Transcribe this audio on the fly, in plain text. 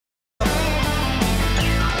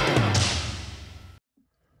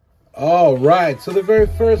All right, so the very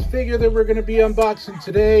first figure that we're going to be unboxing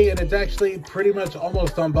today, and it's actually pretty much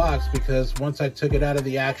almost unboxed because once I took it out of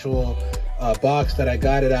the actual box that I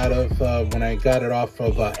got it out of when I got it off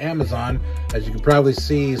of Amazon, as you can probably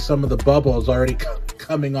see, some of the bubbles already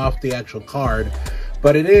coming off the actual card.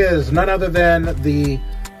 But it is none other than the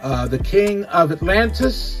King of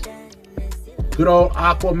Atlantis, good old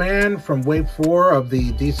Aquaman from Wave 4 of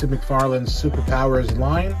the DC Mcfarlane Superpowers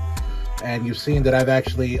line. And you've seen that I've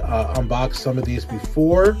actually unboxed some of these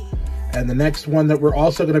before. And the next one that we're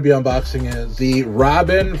also going to be unboxing is the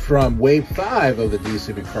Robin from Wave 5 of the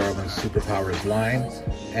DC Mcfarlane Superpowers line.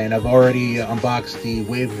 And I've already unboxed the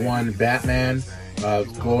Wave 1 Batman.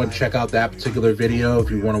 Go and check out that particular video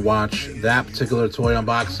if you want to watch that particular toy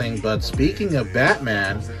unboxing. But speaking of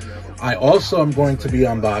Batman, I also am going to be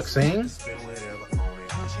unboxing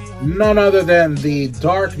none other than the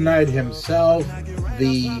Dark Knight himself,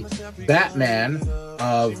 the Batman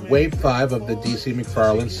of Wave 5 of the DC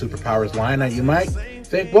Mcfarlane Superpowers line. Now you might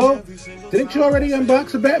think, well, didn't you already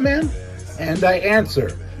unbox a Batman? And I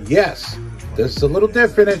answer, yes. This is a little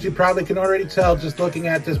different, as you probably can already tell just looking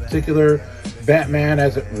at this particular Batman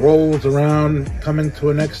as it rolls around, coming to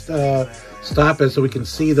a next stop, as so we can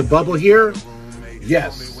see the bubble here.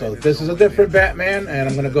 Yes, so this is a different Batman, and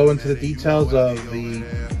I'm going to go into the details of the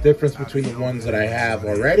difference between the ones that I have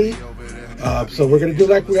already. So we're going to do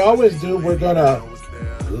like we always do. We're going to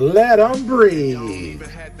let them breathe.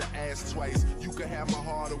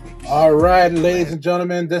 All right, ladies and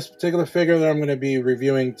gentlemen, this particular figure that I'm going to be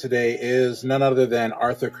reviewing today is none other than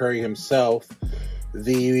Arthur Curry himself,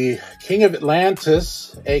 the King of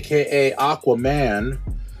Atlantis, aka Aquaman.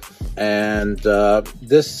 And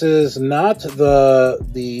this is not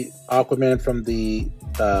the Aquaman from the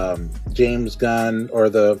James Gunn, or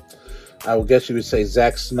the, I would guess you would say,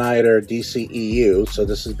 Zack Snyder DCEU. So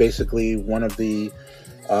this is basically one of the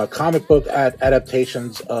comic book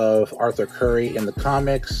adaptations of Arthur Curry in the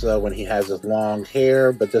comics when he has his long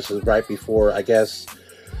hair. But this is right before, I guess,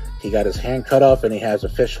 he got his hand cut off and he has a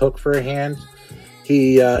fish hook for a hand.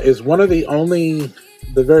 He is one of the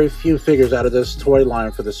very few figures out of this toy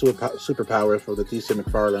line for the Superpowers, for the DC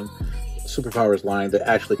Mcfarlane Superpowers line, that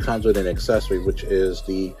actually comes with an accessory, which is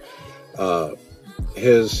the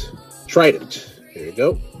his trident. Here you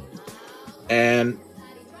go. And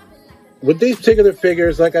with these particular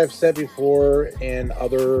figures, like I've said before in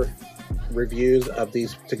other reviews of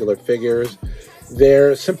these particular figures,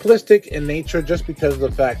 they're simplistic in nature just because of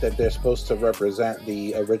the fact that they're supposed to represent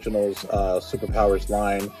the original's Superpowers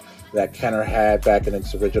line that Kenner had back in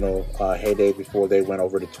its original heyday before they went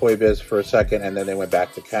over to Toy Biz for a second, and then they went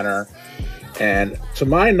back to Kenner. And to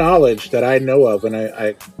my knowledge that I know of, and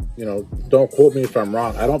I you know, don't quote me if I'm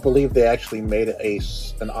wrong, I don't believe they actually made an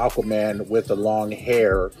Aquaman with the long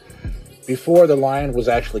hair before the line was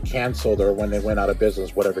actually canceled, or when they went out of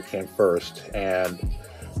business, whatever came first. And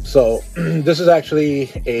so this is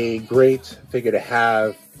actually a great figure to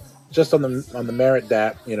have, just on the merit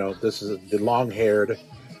that, you know, this is the long-haired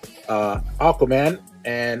Aquaman.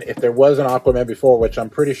 And if there was an Aquaman before, which I'm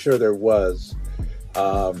pretty sure there was,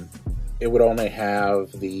 it would only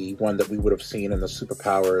have the one that we would have seen in the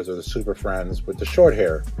Superpowers or the Super Friends with the short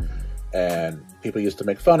hair. And people used to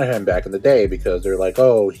make fun of him back in the day because they're like,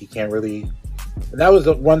 oh, he can't really. And that was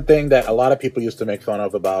the one thing that a lot of people used to make fun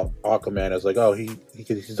of about Aquaman, is like, oh,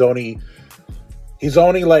 he's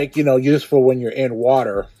only like, you know, useful when you're in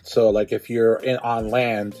water. So like if you're on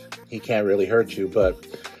land, he can't really hurt you. But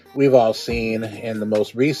we've all seen in the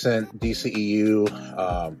most recent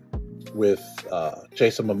DCEU with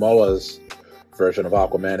Jason Momoa's version of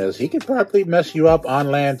Aquaman, is he can probably mess you up on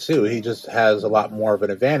land too. He just has a lot more of an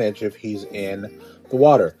advantage if he's in the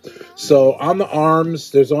water. So on the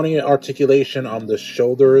arms, there's only an articulation on the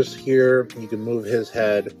shoulders here. You can move his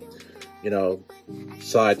head, you know,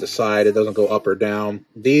 side to side. It doesn't go up or down.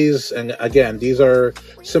 These, and again, these are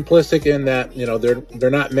simplistic in that, you know, they're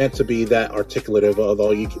not meant to be that articulative,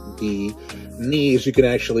 although the knees you can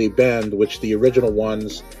actually bend, which the original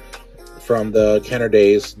ones from the Kenner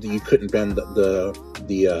days, you couldn't bend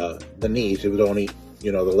the knees. It was only,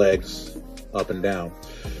 you know, the legs up and down.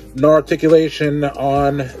 No articulation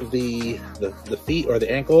on the feet or the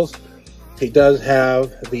ankles. He does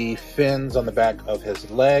have the fins on the back of his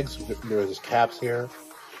legs. There's his caps here.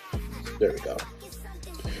 There we go.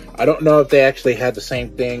 I don't know if they actually had the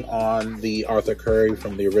same thing on the Arthur Curry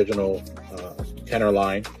from the original Kenner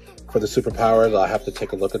line for the Superpowers. I'll have to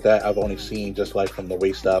take a look at that. I've only seen just like from the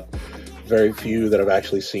waist up. Very few that I've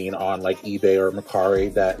actually seen on like eBay or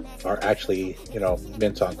Mercari that are actually, you know,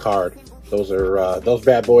 mint on card. Those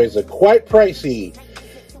bad boys are quite pricey.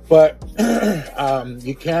 But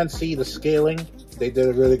you can see the scaling they did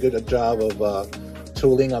a really good job of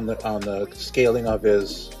tooling on the scaling of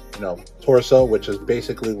his, you know, torso, which is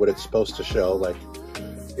basically what it's supposed to show, like,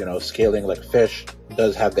 you know, scaling like a fish. It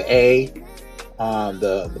does have the A on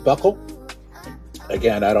the buckle.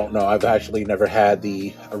 Again, I don't know. I've actually never had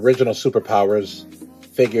the original Superpowers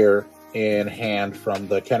figure in hand from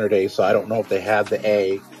the Kenner days, so I don't know if they had the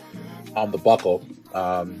A on the buckle.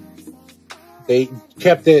 They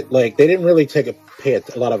kept it, like, they didn't really pay a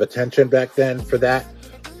lot of attention back then for that,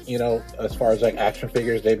 you know, as far as like action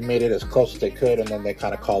figures. They made it as close as they could, and then they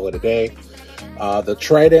kind of call it a day. The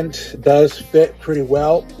trident does fit pretty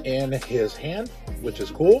well in his hand, which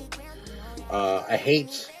is cool. I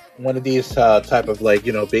hate one of these type of, like,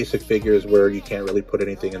 you know, basic figures where you can't really put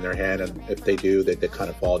anything in their hand, and if they do, they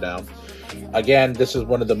kind of fall down. Again, this is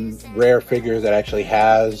one of the rare figures that actually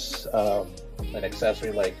has an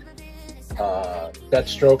accessory. Like,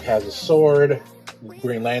 Deathstroke has a sword,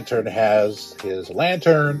 Green Lantern has his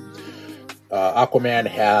lantern, Aquaman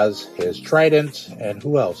has his trident, and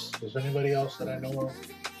who else? Is there anybody else that I know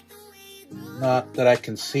of? Not that I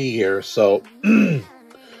can see here. So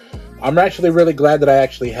I'm actually really glad that I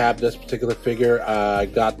actually have this particular figure. I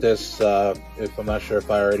got this, if I'm not sure if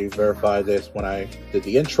I already verified this when I did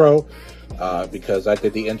the intro, because I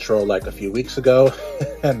did the intro like a few weeks ago,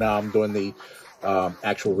 and now I'm doing the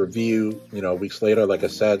actual review, you know, weeks later, like I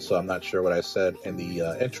said. So I'm not sure what I said in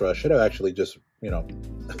the intro. I should have actually just, you know,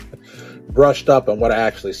 brushed up on what I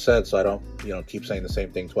actually said, so I don't, you know, keep saying the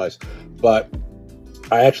same thing twice. But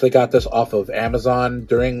I actually got this off of Amazon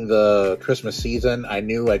during the Christmas season. I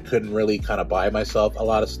knew I couldn't really kind of buy myself a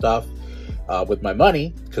lot of stuff with my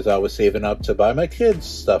money, because I was saving up to buy my kids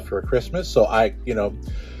stuff for Christmas. So I, you know,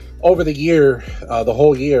 over the year, the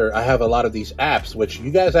whole year, I have a lot of these apps, which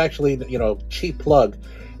you guys actually, you know, cheap plug.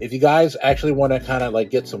 If you guys actually want to kind of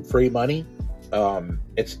like get some free money,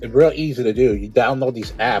 it's real easy to do. You download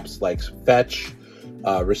these apps like Fetch,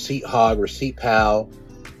 Receipt Hog, Receipt Pal,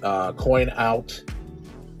 Coin Out.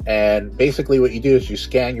 And basically what you do is you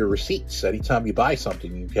scan your receipts. Anytime you buy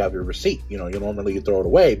something, you have your receipt. You know, you normally throw it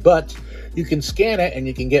away, but you can scan it and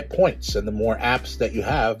you can get points. And the more apps that you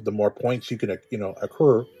have, the more points you can, you know,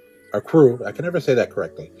 accrue. I can never say that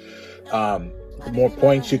correctly. The more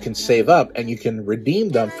points you can save up, and you can redeem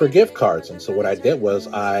them for gift cards. And so what I did was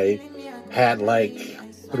I had, like,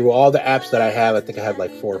 through all the apps that I have, I think I had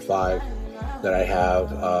like 4 or 5 that I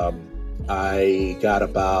have. I got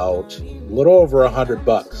about a little over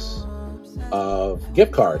 $100 of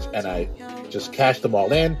gift cards, and I just cashed them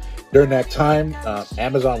all in. During that time,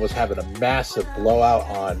 Amazon was having a massive blowout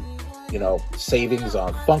on, you know, savings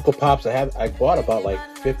on Funko Pops. I bought about like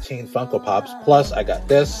 15 Funko Pops, plus I got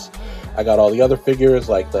this. I got all the other figures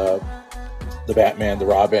like the Batman, the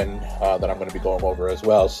Robin, that I'm going to be going over as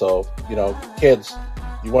well. So, you know, kids,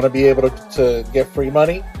 you want to be able to get free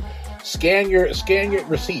money? Scan your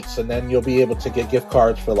receipts, and then you'll be able to get gift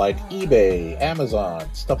cards for like eBay,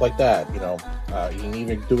 Amazon, stuff like that. You know, you can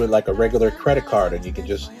even do it like a regular credit card, and you can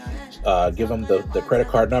just give them the credit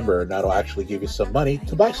card number, and that'll actually give you some money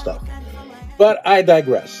to buy stuff. But I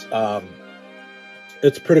digress.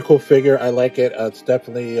 It's a pretty cool figure. I like it. It's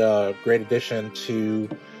definitely a great addition to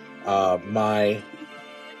my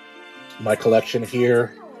collection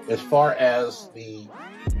here. As far as the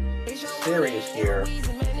series here,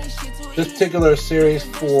 this particular series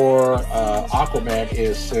for Aquaman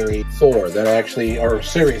is series 4. That actually, or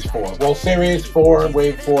series 4. Well, series 4 and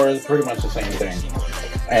wave 4 is pretty much the same thing.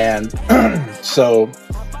 And so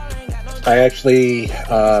I actually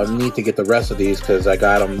need to get the rest of these, because I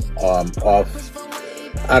got them off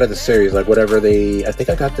out of the series, like whatever I think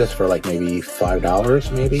I got this for like maybe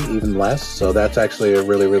 $5, maybe even less. So that's actually a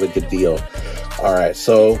really, really good deal. All right,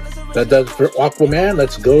 so that does for Aquaman.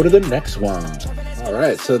 Let's go to the next one. All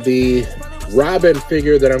right, so the Robin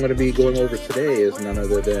figure that I'm going to be going over today is none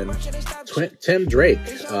other than Tim Drake,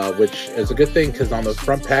 which is a good thing, because on the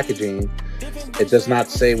front packaging, it does not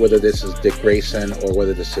say whether this is Dick Grayson or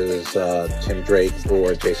whether this is Tim Drake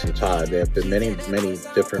or Jason Todd. There have been many, many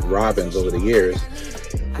different Robins over the years,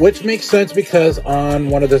 which makes sense because on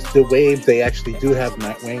one of the waves, they actually do have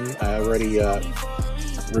Nightwing. I already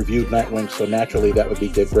reviewed Nightwing, so naturally that would be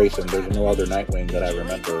Dick Grayson. There's no other Nightwing that I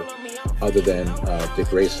remember other than Dick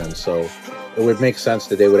Grayson. So it would make sense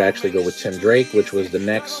that they would actually go with Tim Drake, which was the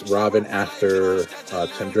next Robin after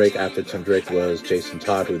Tim Drake. After Tim Drake was Jason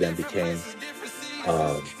Todd, who then became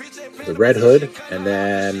the Red Hood, and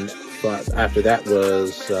then after that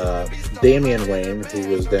was Damian Wayne, who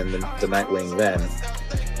was then the Nightwing then,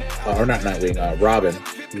 or not Nightwing, Robin.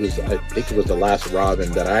 I think it was the last Robin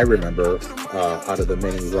that I remember out of the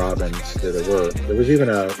many Robins that there were. There was even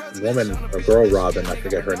a girl Robin, I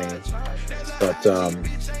forget her name, But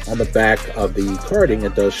on the back of the carding,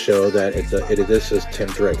 it does show that this is Tim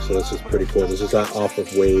Drake. So this is pretty cool. This is off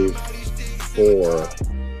of Wave 4.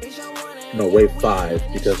 No, Wave 5,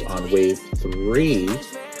 because on Wave 3,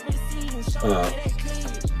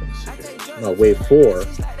 no, Wave 4,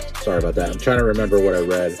 sorry about that. I'm trying to remember what I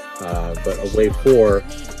read. But on Wave 4,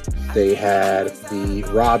 they had the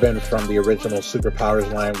Robin from the original Superpowers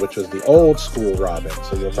line, which was the old school Robin.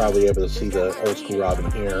 So you'll probably be able to see the old school Robin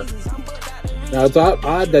here. Now it's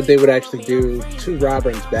odd that they would actually do 2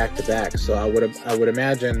 Robins back to back. So I would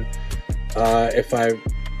imagine if I'm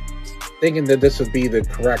thinking that this would be the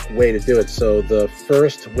correct way to do it. So the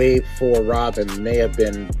first Wave 4 Robin may have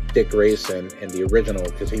been Dick Grayson in the original,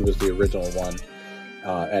 because he was the original one.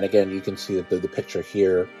 And again, you can see the picture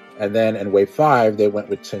here. And then in Wave 5, they went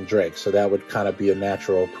with Tim Drake. So that would kind of be a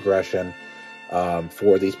natural progression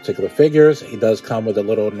for these particular figures. He does come with a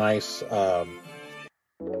little nice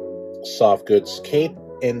soft goods cape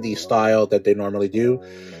in the style that they normally do.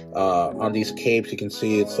 On these capes, you can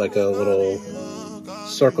see it's like a little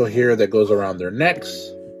circle here that goes around their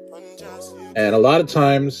necks. And a lot of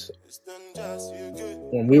times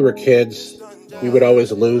when we were kids, we would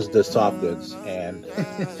always lose the soft goods, and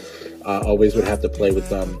always would have to play with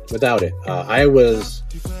them without it. I was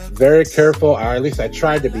very careful, or at least I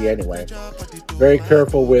tried to be anyway, very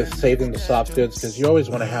careful with saving the soft goods, because you always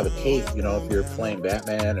want to have a cape, you know, if you're playing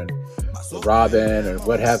Batman and Robin and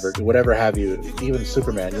whatever have you, even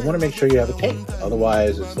Superman, you want to make sure you have a cape.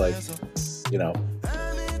 Otherwise, it's like, you know,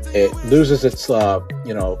 it loses its,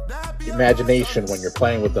 you know, imagination when you're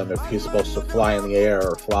playing with them. If he's supposed to fly in the air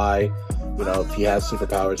or fly, you know, if he has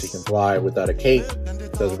superpowers, he can fly without a cape.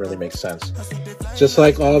 It doesn't really make sense. Just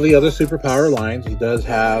like all the other superpower lines, he does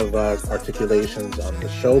have articulations on the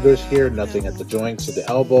shoulders here, nothing at the joints or the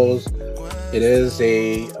elbows. It is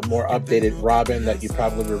a more updated Robin that you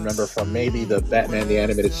probably remember from maybe the Batman the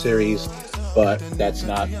Animated Series, but that's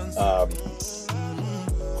not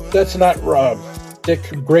Dick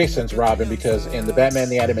Grayson's Robin, because in the Batman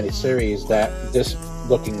the Animated Series, this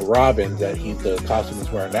looking Robin that the costume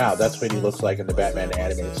he's wearing now, that's what he looks like in the Batman the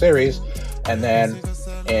Animated Series. And then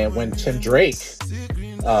when Tim Drake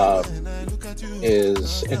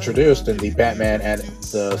is introduced in the Batman and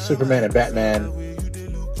the Superman and Batman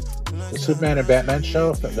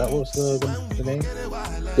show, that was the name,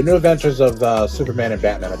 The New Adventures of Superman and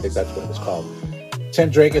Batman, I think that's what it was called. Tim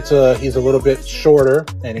Drake, he's a little bit shorter,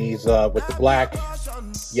 and he's with the black,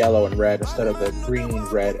 yellow, and red instead of the green,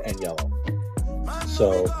 red, and yellow.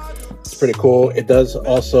 So it's pretty cool. It does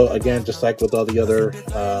also, again, just like with all the other,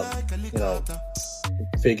 you know,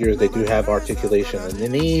 figures, they do have articulation in the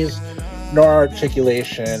knees, no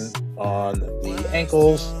articulation on the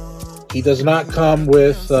ankles. He does not come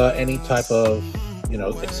with any type of, you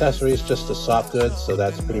know, accessories, just the soft goods. So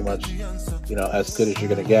that's pretty much, you know, as good as you're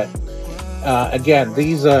going to get. Again,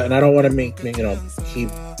 these, and I don't want to keep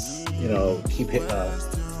hitting,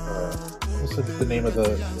 what's the name of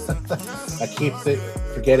the, I keep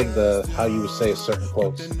forgetting how you would say certain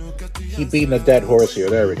quotes. Keep beating a dead horse here.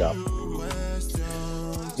 There we go.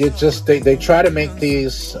 They try to make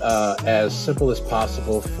these as simple as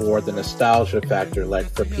possible for the nostalgia factor, like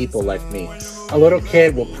for people like me. A little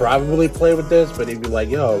kid will probably play with this, but he'd be like,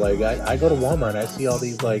 yo, like I go to Walmart and I see all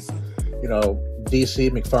these, like, you know, DC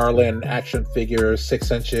Mcfarlane action figures,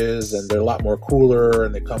 6 inches, and they're a lot more cooler,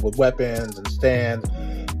 and they come with weapons and stands.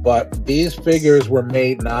 But these figures were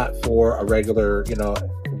made not for a regular, you know,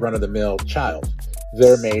 run-of-the-mill child.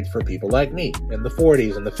 They're made for people like me in the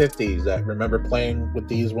 40s and the 50s that remember playing with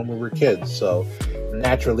these when we were kids. So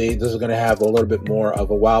naturally, this is going to have a little bit more of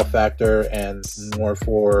a wow factor and more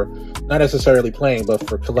for not necessarily playing, but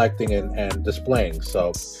for collecting and displaying.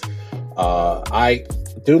 So I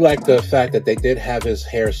do like the fact that they did have his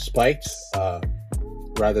hair spiked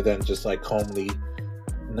rather than just like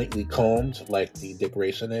neatly combed like the Dick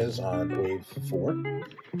Grayson is on Wave 4.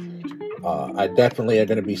 I definitely am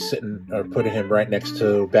going to be putting him right next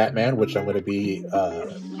to Batman, which I'm going to be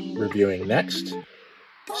reviewing next.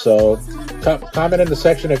 So comment in the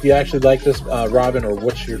section if you actually like this Robin, or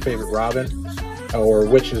what's your favorite Robin, or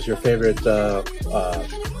which is your favorite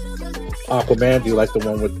Aquaman. Do you like the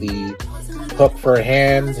one with the hook for a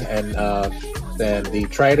hand and then the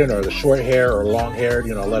trident, or the short hair or long hair?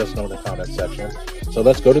 You know, let us know in the comment section. So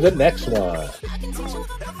let's go to the next one.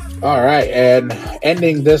 All right, and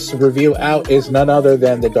ending this review out is none other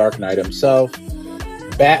than the Dark Knight himself,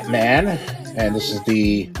 Batman, and this is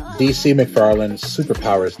the DC Mcfarlane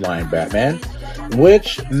Superpowers line Batman,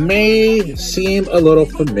 which may seem a little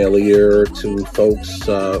familiar to folks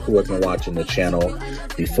who have been watching the channel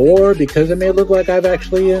before, because it may look like I've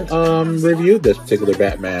actually reviewed this particular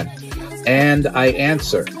Batman. And I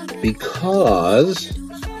answer, because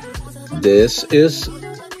this is,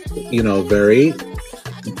 very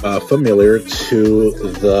familiar to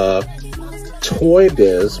the Toy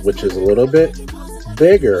Biz, which is a little bit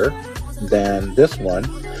bigger than this one,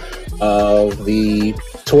 of the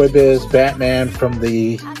Toy Biz Batman from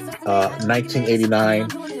the 1989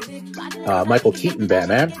 Michael Keaton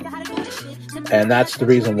Batman. And that's the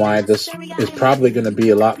reason why this is probably going to be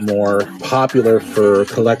a lot more popular for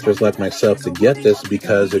collectors like myself to get this,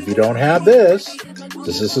 because if you don't have this,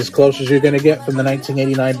 this is as close as you're going to get from the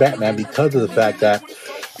 1989 Batman, because of the fact that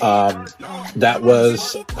that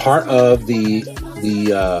was part of the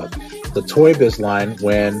Toy Biz line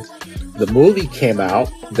when the movie came out.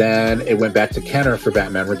 Then it went back to Kenner for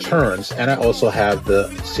Batman Returns, and I also have the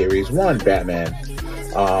Series 1 Batman.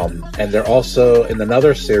 And they're also in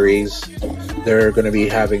another series, they're going to be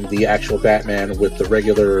having the actual Batman with the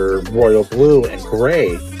regular royal blue and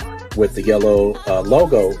gray with the yellow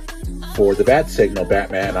logo for the Bat Signal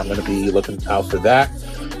Batman. I'm going to be looking out for that.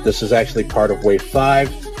 This is actually part of Wave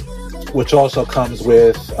 5, which also comes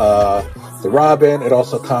with the Robin. It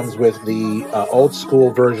also comes with the old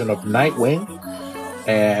school version of Nightwing,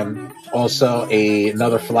 and also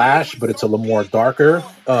another Flash, but it's a little more darker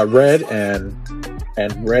red and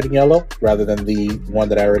red and yellow rather than the one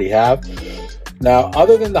that I already have. Now,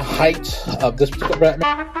 other than the height of this particular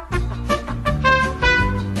Batman,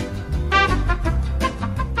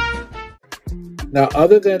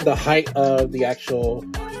 other than the height of the actual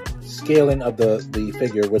scaling of the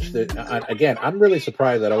figure, which again, I'm really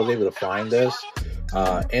surprised that I was able to find this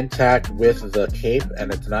intact with the cape,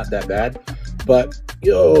 and it's not that bad. But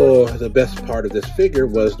the best part of this figure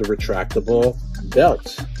was the retractable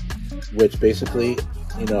belt, which basically,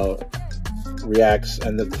 reacts,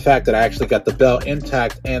 and the fact that I actually got the belt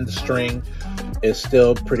intact and the string is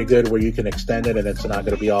still pretty good, where you can extend it and it's not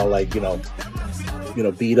going to be all like,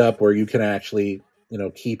 beat up, where you can actually,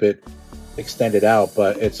 keep it extended out.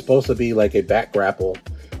 But it's supposed to be like a back grapple,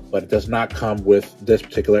 but it does not come with this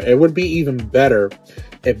particular. It would be even better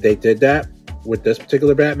if they did that with this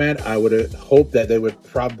particular Batman. I would hope that they would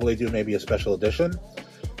probably do maybe a special edition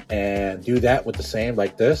and do that with the same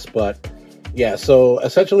like this. But yeah, so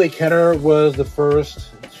essentially Kenner was the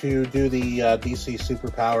first to do the DC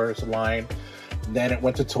Superpowers line. Then it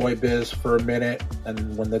went to Toy Biz for a minute,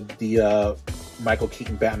 and when the Michael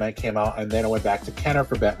Keaton Batman came out, and then it went back to Kenner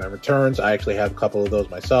for Batman Returns. I actually have a couple of those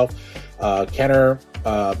myself. Kenner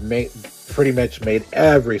pretty much made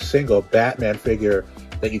every single Batman figure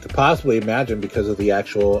that you could possibly imagine, because of the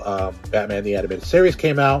actual Batman the Animated Series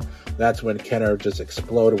came out. That's when Kenner just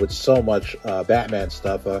exploded with so much Batman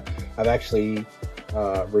stuff. I've actually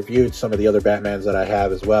reviewed some of the other Batmans that I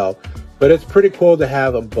have as well. But it's pretty cool to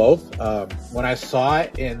have them both. When I saw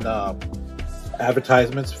it in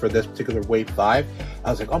advertisements for this particular Wave 5, I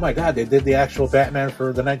was like, oh my god, they did the actual Batman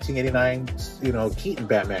for the 1989 Keaton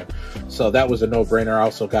Batman. So that was a no-brainer. I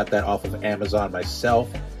also got that off of Amazon myself,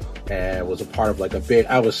 and was a part of like a big.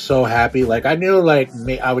 I was so happy. Like, I knew like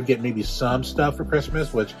I would get maybe some stuff for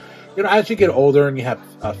Christmas, which, as you get older and you have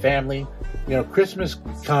a family, Christmas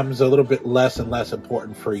becomes a little bit less and less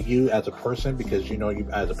important for you as a person, because you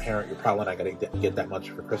as a parent, you're probably not going to get that much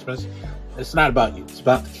for Christmas. It's not about you; it's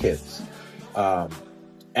about the kids.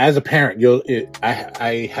 As a parent,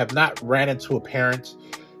 I have not ran into a parent,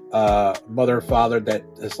 mother or father, that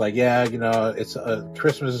is like, it's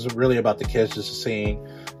Christmas is really about the kids, just seeing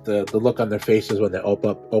the look on their faces when they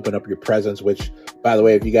open up your presents. Which, by the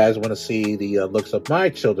way, if you guys want to see the looks of my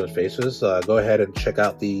children's faces, go ahead and check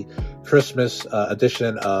out the Christmas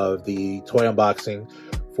edition of the toy unboxing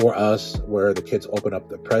for us, where the kids open up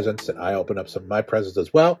the presents and I open up some of my presents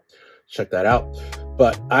as well. Check that out.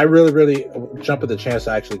 But I really, really jump at the chance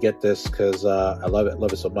to actually get this, because I love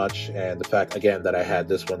it so much. And the fact, again, that I had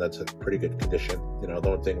this one that's in pretty good condition. The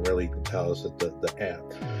only thing really you can tell is that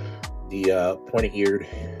the pointy-eared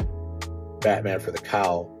Batman for the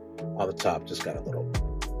cowl on the top just got a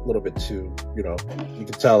little bit too, you can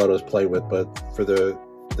tell it was played with. But for the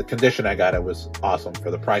condition I got, it was awesome.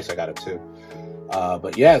 For the price I got it too.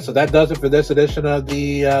 But yeah, so that does it for this edition of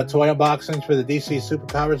the toy unboxings for the DC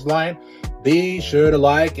Superpowers line. Be sure to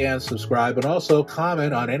like and subscribe, and also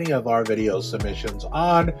comment on any of our video submissions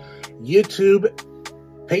on YouTube,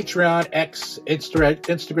 Patreon, X,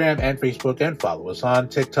 Instagram, and Facebook, and follow us on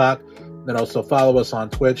TikTok. And also follow us on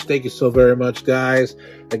Twitch. Thank you so very much, guys,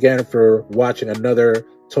 again, for watching another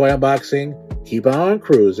toy unboxing. Keep on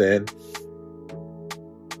cruising.